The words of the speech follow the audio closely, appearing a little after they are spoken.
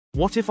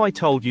What if I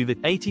told you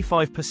that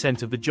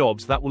 85% of the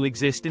jobs that will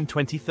exist in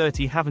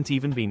 2030 haven't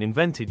even been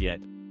invented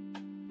yet?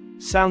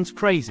 Sounds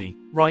crazy,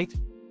 right?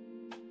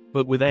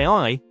 But with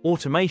AI,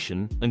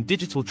 automation, and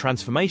digital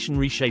transformation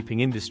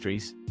reshaping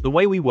industries, the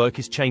way we work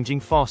is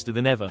changing faster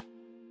than ever.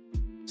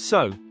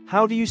 So,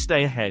 how do you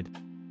stay ahead?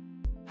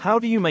 How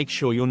do you make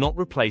sure you're not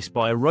replaced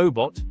by a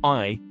robot,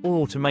 AI, or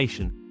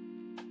automation?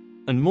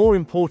 And more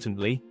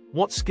importantly,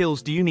 what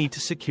skills do you need to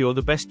secure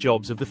the best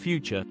jobs of the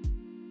future?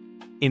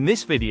 In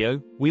this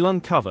video, we'll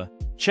uncover,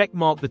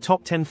 checkmark the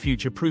top 10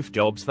 future-proof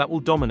jobs that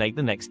will dominate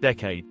the next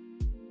decade.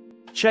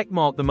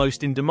 Checkmark the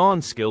most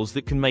in-demand skills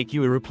that can make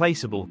you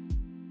irreplaceable.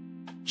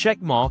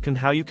 Checkmark and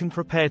how you can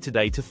prepare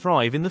today to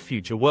thrive in the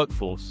future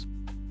workforce.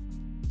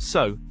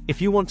 So, if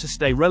you want to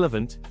stay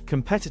relevant,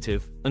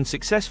 competitive, and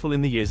successful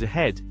in the years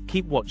ahead,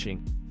 keep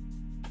watching.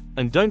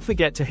 And don't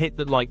forget to hit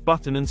that like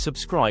button and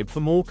subscribe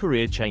for more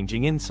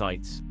career-changing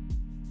insights.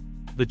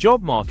 The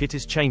job market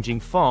is changing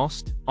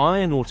fast. AI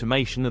and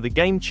automation are the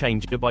game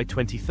changer. By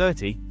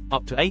 2030,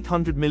 up to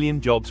 800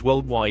 million jobs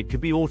worldwide could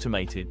be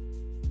automated.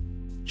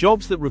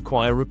 Jobs that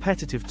require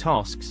repetitive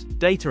tasks,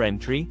 data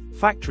entry,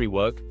 factory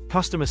work,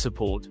 customer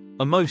support,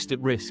 are most at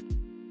risk.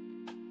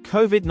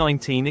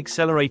 COVID-19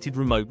 accelerated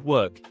remote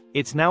work.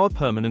 It's now a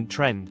permanent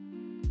trend.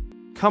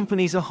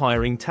 Companies are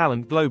hiring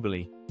talent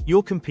globally.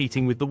 You're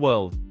competing with the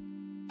world.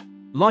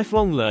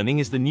 Lifelong learning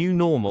is the new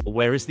normal,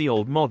 whereas the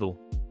old model,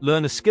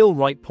 learn a skill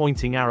right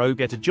pointing arrow,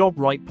 get a job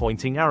right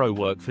pointing arrow,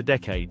 work for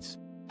decades.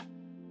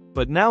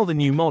 But now the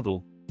new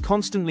model,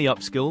 constantly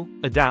upskill,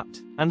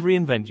 adapt, and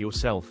reinvent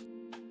yourself.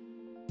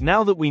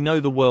 Now that we know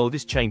the world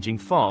is changing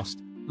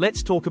fast,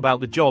 let's talk about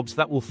the jobs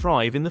that will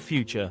thrive in the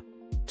future.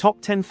 Top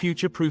 10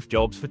 future-proof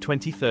jobs for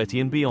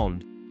 2030 and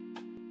beyond.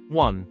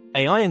 1.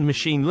 AI and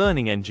machine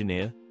learning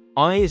engineer.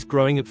 AI is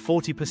growing at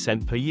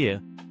 40% per year.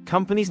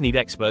 Companies need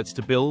experts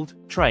to build,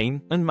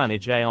 train, and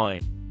manage AI.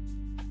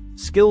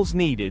 Skills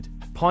needed: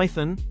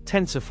 Python,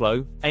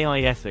 TensorFlow,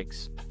 AI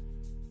ethics.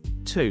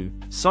 2.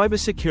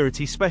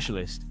 Cybersecurity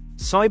specialist.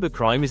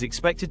 Cybercrime is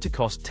expected to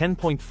cost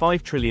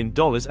 $10.5 trillion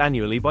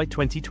annually by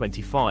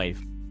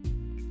 2025.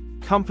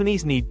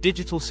 Companies need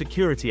digital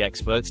security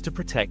experts to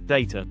protect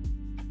data.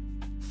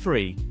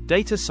 3.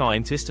 Data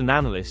scientist and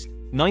analyst.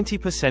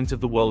 90% of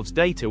the world's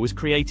data was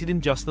created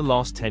in just the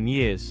last 10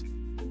 years.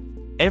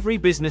 Every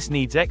business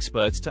needs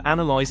experts to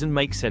analyze and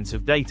make sense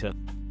of data.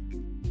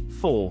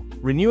 4.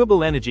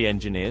 Renewable energy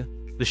engineer.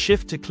 The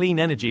shift to clean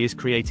energy is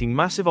creating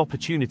massive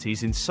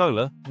opportunities in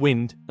solar,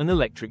 wind, and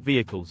electric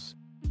vehicles.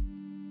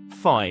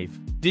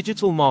 5.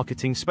 Digital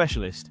marketing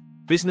specialist.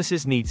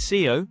 Businesses need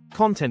SEO,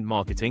 content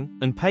marketing,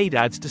 and paid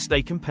ads to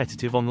stay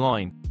competitive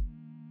online.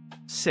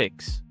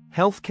 6.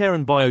 Healthcare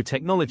and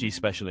biotechnology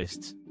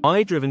specialists.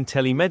 AI-driven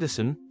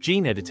telemedicine,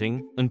 gene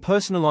editing, and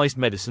personalized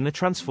medicine are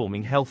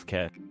transforming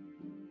healthcare.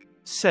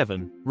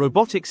 7.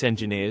 Robotics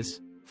engineers.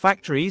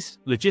 Factories,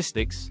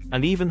 logistics,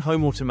 and even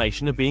home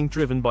automation are being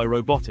driven by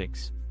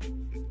robotics.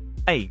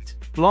 8.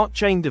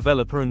 Blockchain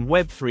developer and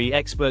Web3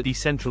 expert.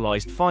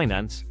 Decentralized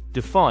finance,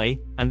 DeFi,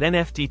 and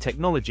NFT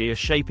technology are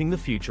shaping the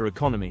future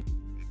economy.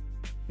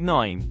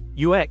 9.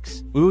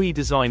 UX, UI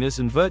designers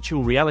and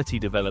virtual reality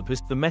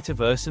developers. The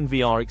metaverse and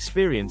VR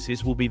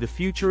experiences will be the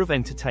future of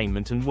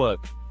entertainment and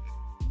work.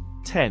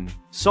 10.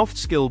 Soft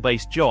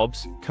skill-based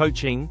jobs,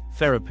 coaching,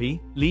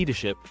 therapy,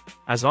 leadership.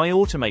 As AI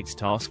automates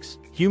tasks,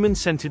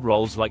 human-centered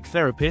roles like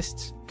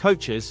therapists,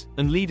 coaches,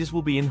 and leaders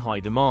will be in high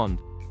demand.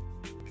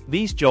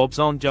 These jobs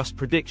aren't just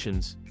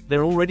predictions,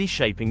 they're already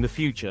shaping the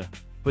future.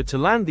 But to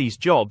land these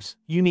jobs,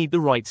 you need the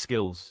right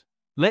skills.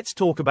 Let's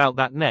talk about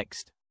that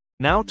next.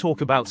 Now talk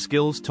about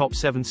skills. Top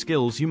 7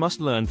 skills you must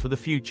learn for the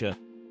future.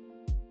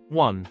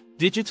 1.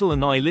 Digital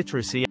and AI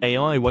literacy.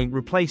 AI won't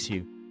replace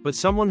you, but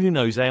someone who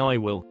knows AI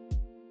will.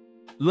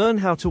 Learn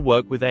how to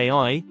work with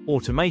AI,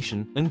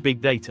 automation, and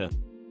big data.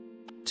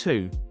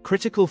 2.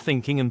 Critical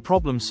thinking and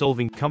problem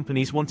solving.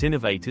 Companies want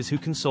innovators who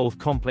can solve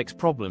complex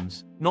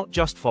problems, not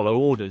just follow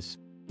orders.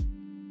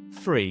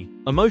 3.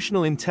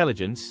 Emotional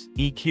intelligence,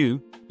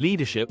 EQ,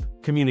 leadership,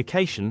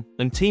 communication,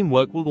 and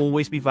teamwork will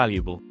always be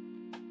valuable.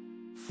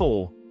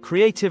 4.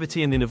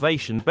 Creativity and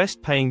innovation.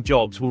 Best paying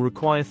jobs will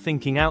require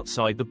thinking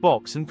outside the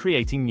box and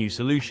creating new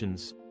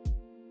solutions.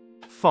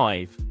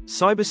 5.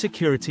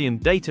 Cybersecurity and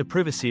data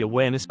privacy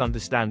awareness.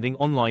 Understanding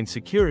online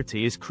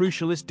security is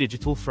crucial as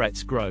digital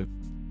threats grow.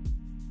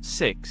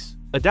 6.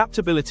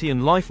 Adaptability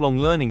and lifelong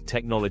learning.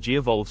 Technology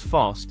evolves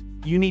fast,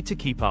 you need to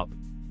keep up.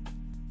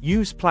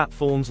 Use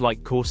platforms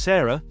like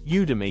Coursera,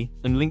 Udemy,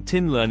 and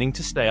LinkedIn Learning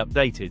to stay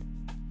updated.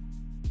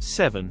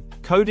 7.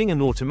 Coding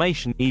and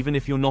automation. Even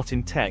if you're not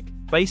in tech,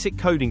 basic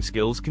coding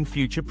skills can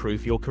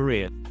future-proof your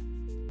career.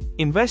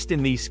 Invest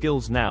in these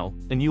skills now,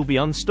 and you'll be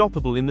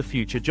unstoppable in the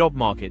future job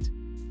market.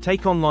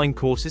 Take online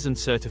courses and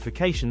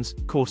certifications,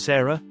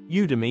 Coursera,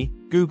 Udemy,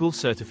 Google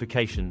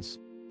certifications.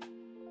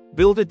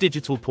 Build a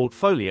digital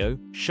portfolio,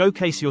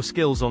 showcase your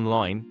skills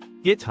online,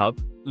 GitHub,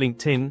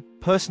 LinkedIn,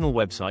 personal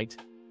website.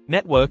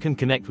 Network and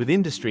connect with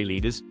industry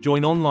leaders,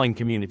 join online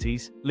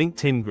communities,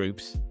 LinkedIn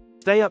groups.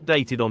 Stay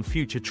updated on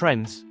future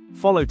trends,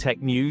 Follow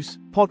tech news,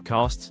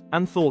 podcasts,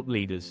 and thought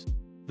leaders.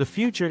 The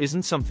future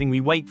isn't something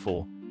we wait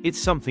for,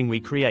 it's something we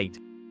create.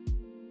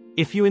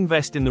 If you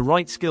invest in the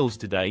right skills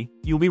today,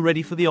 you'll be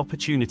ready for the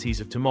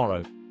opportunities of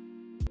tomorrow.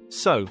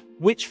 So,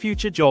 which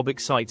future job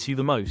excites you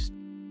the most?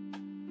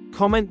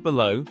 Comment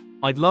below,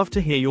 I'd love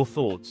to hear your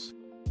thoughts.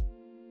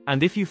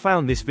 And if you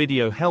found this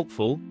video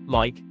helpful,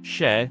 like,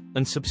 share,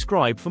 and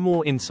subscribe for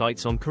more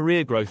insights on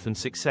career growth and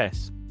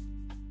success.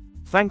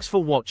 Thanks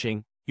for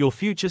watching, your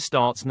future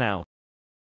starts now.